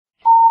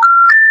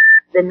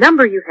The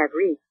number you have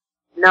reached,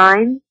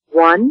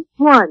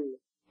 911,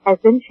 has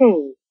been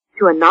changed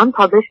to a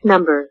non-published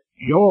number.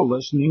 You're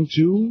listening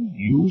to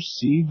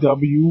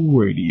UCW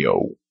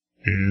Radio.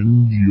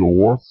 In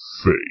your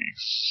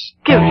face.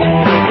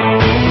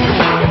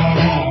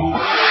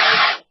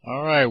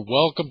 Alright,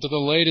 welcome to the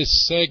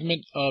latest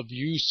segment of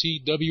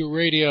UCW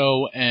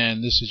Radio,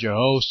 and this is your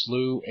host,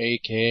 Lou,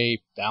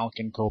 aka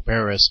Falcon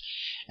Coparis.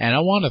 And I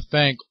want to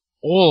thank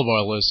all of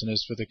our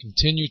listeners for the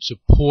continued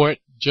support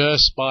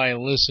just by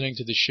listening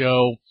to the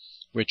show.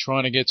 We're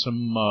trying to get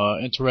some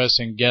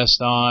interesting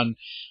guests on,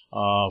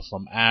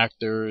 from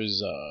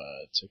actors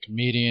to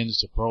comedians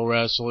to pro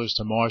wrestlers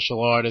to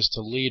martial artists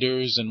to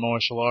leaders in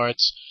martial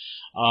arts,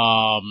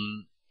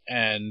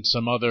 and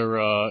some other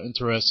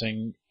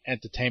interesting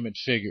entertainment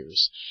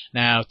figures.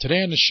 Now,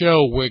 today on the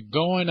show, we're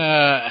going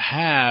to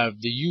have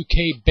the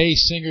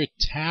UK-based singer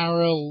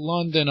Tara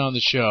London on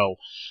the show.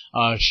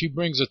 She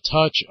brings a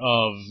touch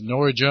of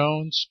Norah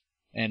Jones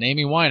and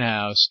Amy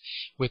Winehouse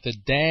with a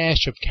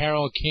dash of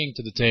Carole King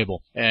to the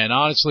table. And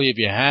honestly, if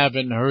you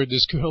haven't heard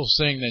this girl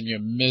sing, then you're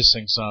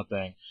missing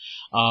something.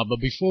 But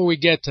before we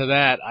get to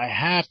that, I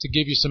have to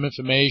give you some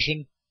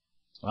information.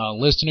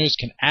 Listeners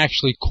can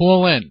actually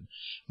call in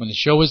when the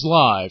show is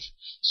live.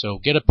 So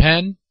get a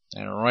pen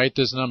and write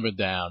this number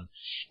down.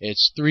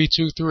 It's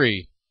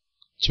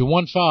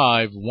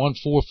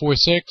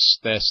 323-215-1446.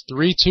 That's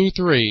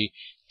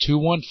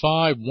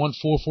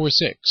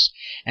 323-215-1446.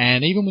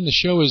 And even when the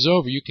show is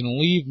over, you can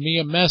leave me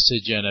a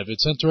message, and if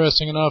it's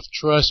interesting enough,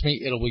 trust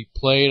me, it'll be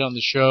played on the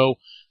show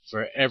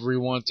for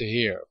everyone to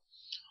hear.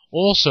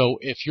 Also,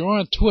 if you're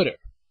on Twitter,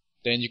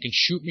 then you can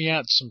shoot me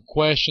out some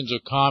questions or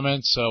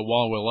comments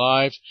while we're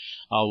live.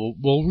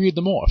 We'll read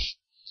them off.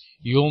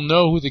 You'll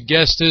know who the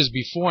guest is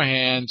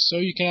beforehand, so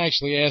you can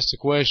actually ask the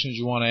questions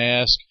you want to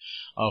ask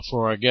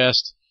for our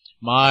guest.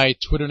 My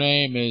Twitter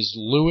name is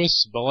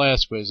Louis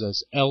Velazquez.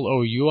 That's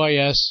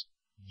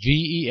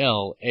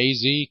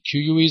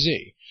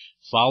LOUISVELAZQUEZ.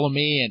 Follow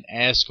me and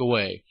ask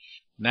away.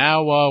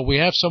 Now we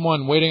have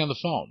someone waiting on the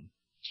phone.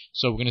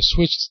 So we're going to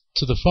switch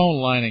to the phone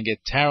line and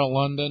get Tara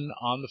London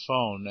on the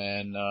phone.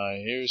 And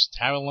here's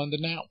Tara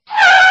London now.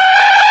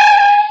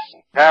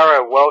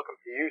 Tara, welcome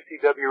to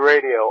UCW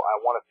Radio. I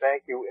want to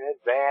thank you in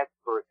advance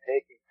for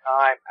taking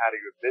time out of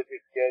your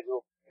busy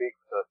schedule to speak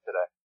with us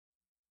today.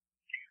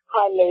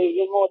 Hi, Lou.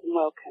 You're more than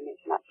welcome.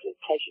 It's an absolute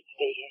pleasure to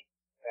be here.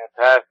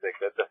 Fantastic.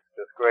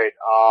 That's great.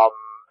 I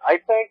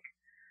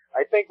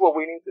think what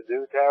we need to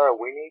do, Tara,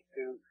 we need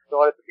to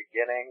start at the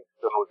beginning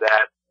so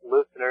that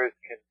listeners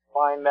can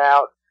find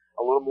out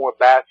a little more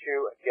about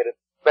you and get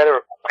better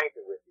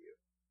acquainted with you.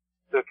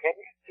 So can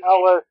you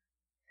tell us,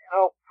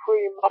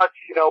 pretty much,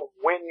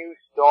 when you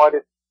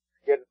started to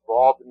get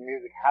involved in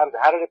music, how did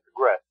it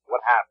progress?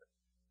 What happened?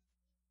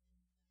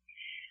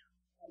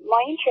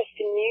 My interest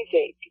in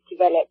music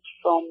developed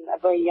from a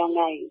very young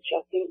age. I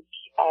think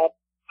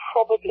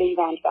probably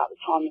around about the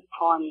time of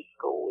primary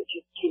school, which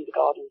is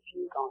kindergarten for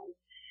you guys.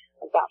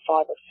 I was about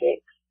 5 or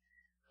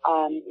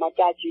 6. My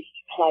dad used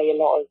to play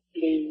a lot of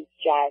blues,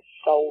 jazz,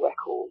 soul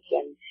records,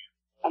 and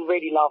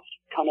really loved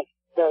kind of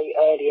very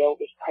early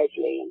Elvis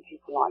Presley and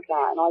people like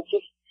that. And I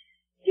just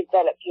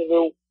developed a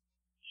real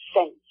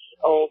sense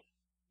of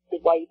the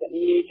way that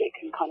music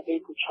can kind of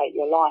infiltrate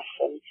your life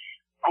and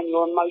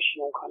your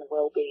emotional kind of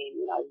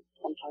well-being,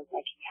 sometimes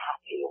making you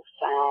happy or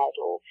sad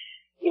or,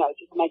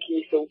 just making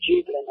you feel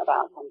jubilant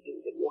about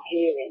something that you're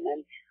hearing.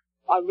 And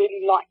I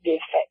really liked the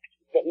effect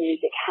that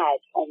music had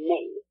on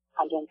me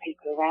and on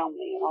people around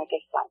me, and I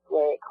guess that's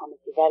where it kind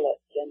of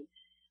developed. And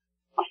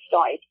I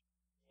started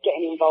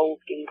getting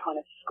involved in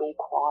kind of school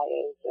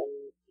choirs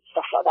and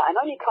stuff like that, and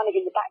only kind of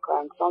in the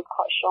background because I was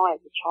quite shy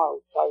as a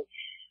child, so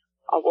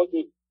I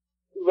wasn't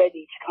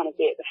ready to kind of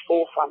be at the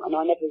forefront, and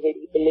I never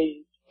really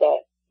believed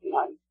that,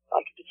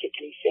 I could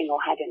particularly sing or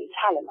had any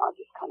talent. I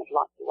just kind of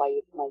liked the way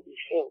it made me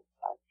feel.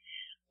 So,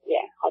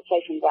 yeah, I'd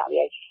say from about the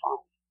age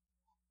of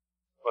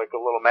 5. Like a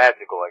little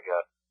magical, I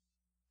guess.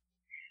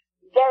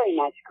 Very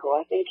magical.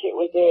 I think it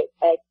was a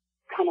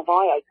kind of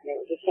eye-opener.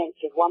 It was a sense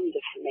of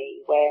wonder for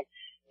me where,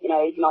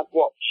 even I'd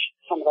watch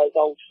some of those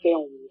old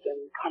films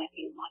and kind of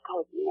think, my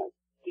God,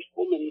 this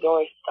woman,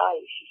 Doris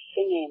Day, she's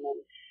singing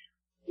and,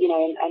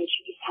 and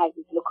she just has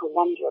this look of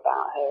wonder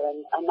about her,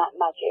 and that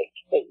magic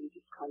that you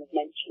just kind of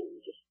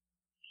mentioned just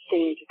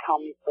seemed to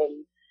come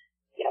from,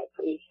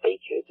 from the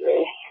speakers,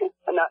 really.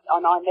 and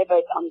I never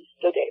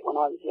understood it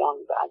when I was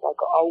young, but as I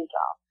got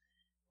older,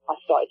 I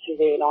started to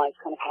realise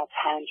kind of how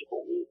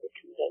tangible music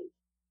can be.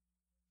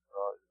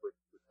 With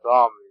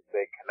some,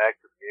 they connect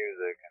with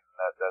music, and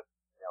that's,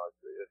 as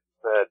you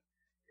said,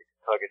 it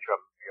can tug at your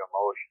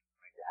emotions,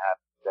 make you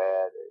happy,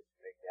 sad, it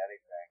can make you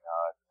anything,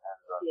 it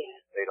depends on what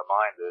your state of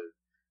mind is,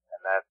 and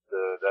that's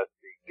the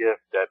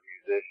gift that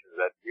musicians,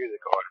 that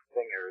music artists,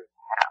 singers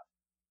have.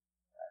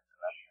 And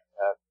that's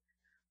fantastic.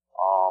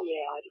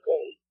 Yeah, I'd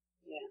agree.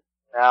 Yeah.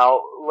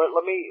 Now,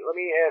 let me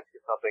ask you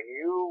something.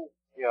 You're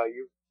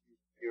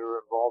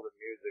involved in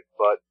music,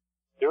 but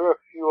there are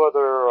a few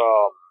other,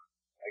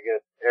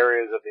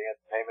 areas of the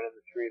entertainment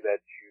industry that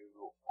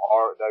you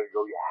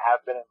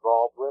have been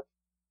involved with.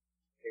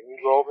 Can you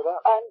go over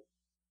that?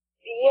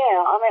 Yeah,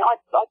 I mean, I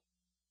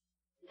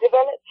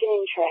developed an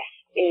interest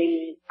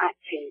in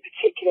acting,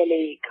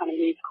 particularly kind of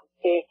musical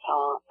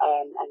theatre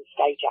and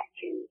stage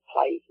acting,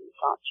 plays and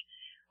such.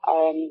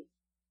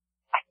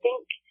 I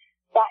think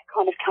that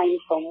kind of came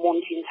from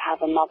wanting to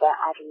have another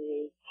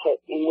avenue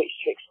in which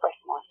to express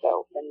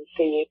myself and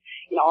see if,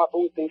 I've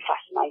always been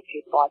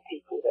fascinated by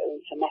people that are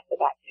into method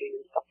acting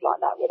and stuff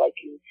like that, where they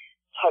can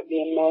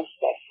totally immerse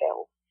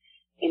themselves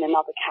in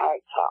another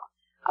character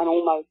and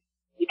almost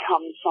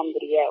become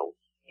somebody else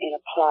in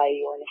a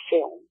play or in a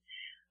film.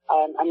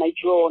 And they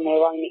draw on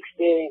their own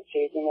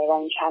experiences and their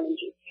own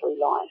challenges through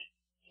life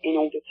in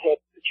order to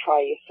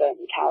portray a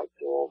certain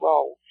character or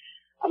role.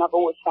 And I've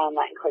always found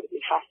that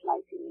incredibly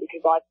fascinating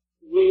because I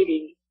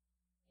really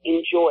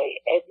enjoy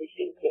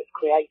everything that's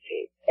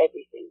created,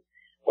 everything,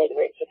 whether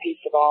it's a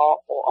piece of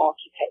art or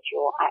architecture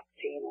or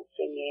acting or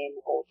singing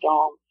or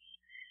dance.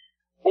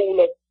 All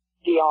of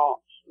the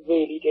arts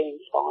really do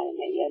inspire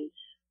me.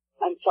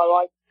 And so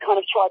I kind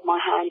of tried my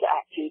hand at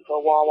acting for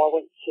a while. I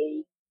went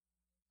to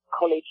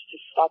college to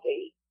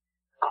study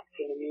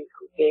acting and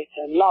musical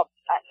theatre and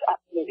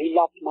absolutely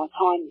loved my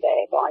time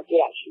there, but I did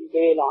actually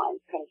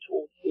realise kind of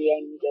towards the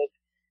end of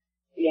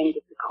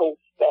the course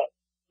that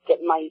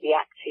maybe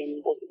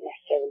acting wasn't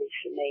necessarily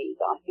for me,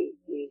 that I think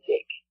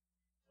music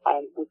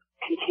was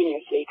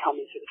continuously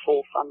coming to the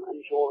forefront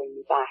and drawing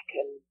me back,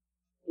 and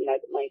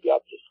that maybe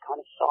I'd just kind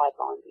of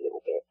sidelined a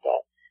little bit,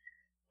 but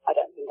I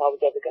don't think I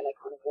was ever going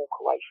to kind of walk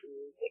away from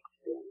music, to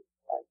be honest.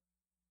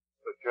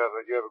 But you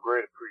have a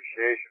great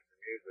appreciation for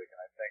music,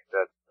 and I think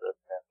that's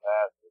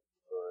fantastic,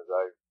 because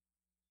I've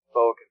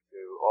spoken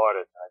to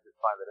artists, and I just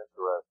find it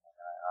interesting,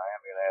 and I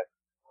am going to ask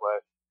a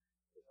question.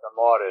 Some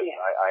artists, yeah.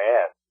 I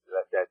ask,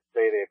 that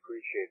say they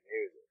appreciate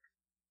music,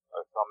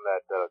 or some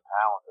that are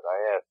talented,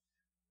 I ask,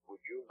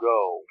 would you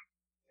go,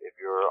 if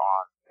you're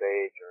on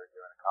stage or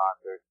you're in a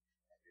concert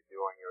and you're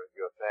doing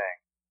your thing,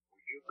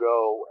 would you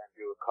go and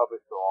do a cover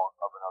song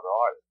of another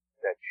artist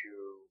that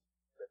you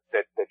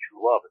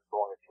love, a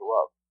song that you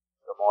love?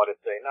 Some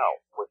artists say no,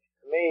 which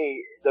to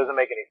me doesn't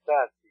make any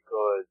sense,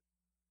 because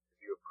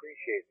if you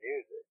appreciate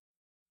music,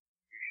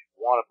 you should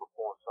want to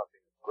perform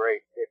something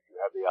great if you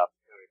have the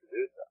opportunity to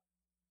do so.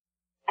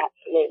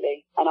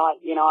 Absolutely. And I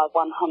 100%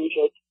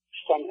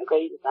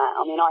 agree with that.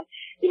 I mean, I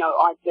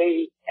do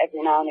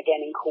every now and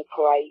again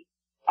incorporate,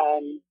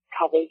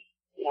 covers,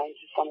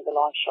 into some of the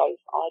live shows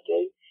I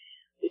do,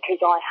 because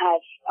I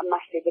have a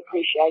massive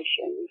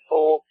appreciation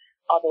for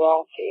other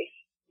artists,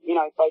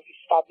 both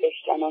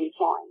established and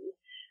unsigned.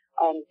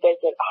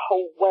 There's a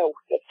whole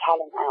wealth of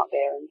talent out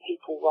there, and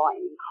people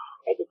writing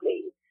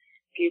incredibly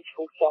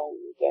beautiful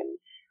songs and,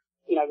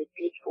 with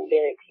beautiful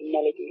lyrics and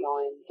melody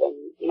lines.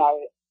 And,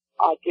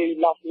 I do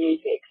love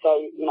music,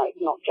 so,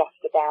 it's not just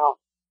about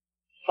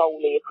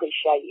solely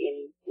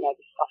appreciating,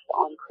 the stuff that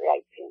I'm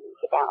creating.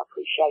 It's about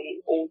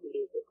appreciating all the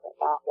music that's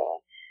out there.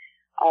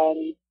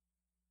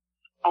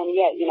 And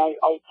yeah,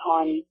 old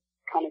time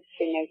kind of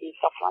singers and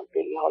stuff like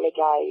Billie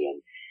Holiday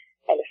and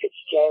Ella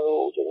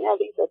Fitzgerald, and,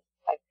 these are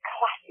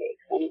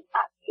classics and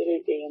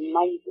absolutely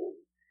amazing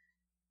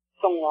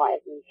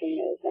songwriters and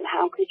singers. And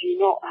how could you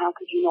not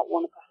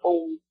want to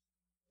perform,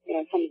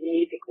 some of the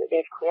music that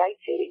they've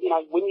created?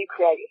 When you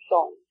create a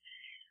song,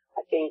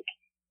 I think,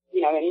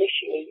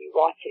 initially you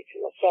write it to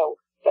yourself,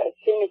 but as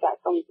soon as that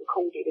song's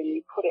recorded and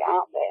you put it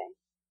out there,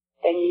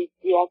 then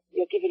you're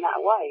giving that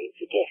away.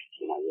 It's a gift,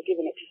 you're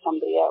giving it to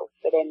somebody else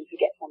for them to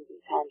get something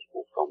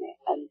tangible from it.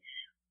 And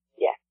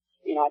yeah,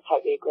 I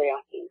totally agree.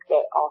 I think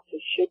that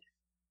artists should,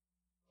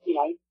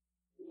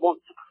 want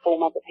to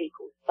perform other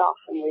people's stuff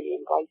and really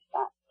embrace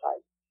that.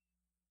 So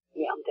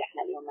yeah, I'm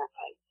definitely on that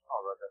page.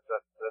 Oh,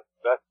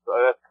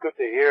 that's good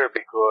to hear,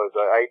 because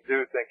I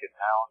do think you're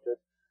talented.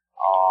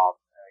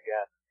 And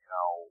again, you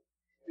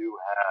do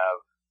have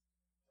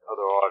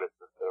other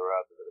artists that are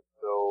out there that are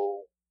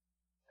so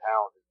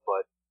talented,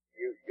 but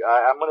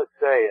I'm going to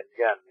say, and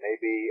again,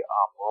 maybe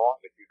I'm wrong,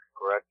 but you can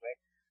correct me.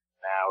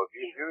 Now, if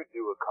you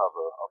do a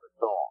cover of a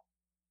song,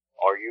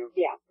 would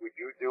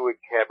you do it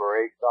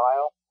cabaret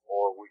style,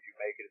 or would you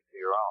make it into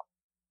your own?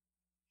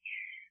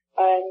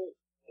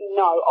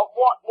 No.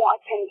 What I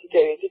tend to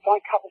do is, if I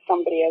cover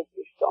somebody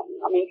else's song,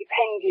 I mean,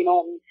 depending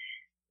on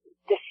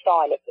the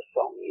style of the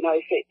song,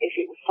 if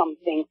it was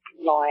something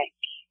like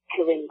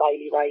Corinne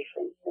Bailey Rae,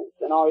 for instance,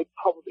 then I would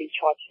probably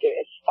try to do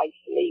it as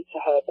faithfully to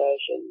her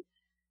version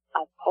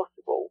as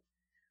possible,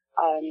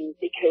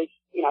 because,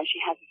 she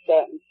has a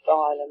certain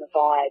style and a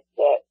vibe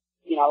that,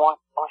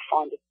 I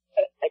find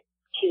a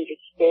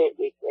kindred spirit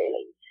with,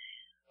 really.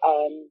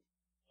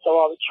 So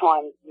I would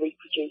try and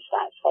reproduce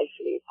that as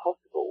faithfully as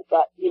possible.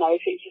 But,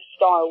 if it's a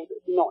style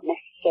that's not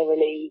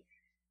necessarily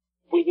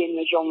within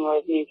the genre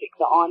of music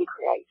that I'm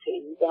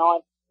creating, then I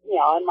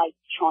may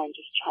try and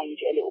just change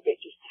it a little bit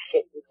just to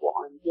fit with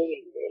what I'm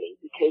doing, really.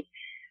 Because,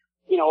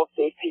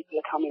 obviously if people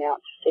are coming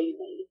out to see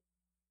me,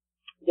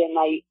 then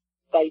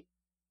they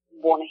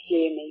want to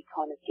hear me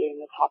kind of doing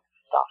the type of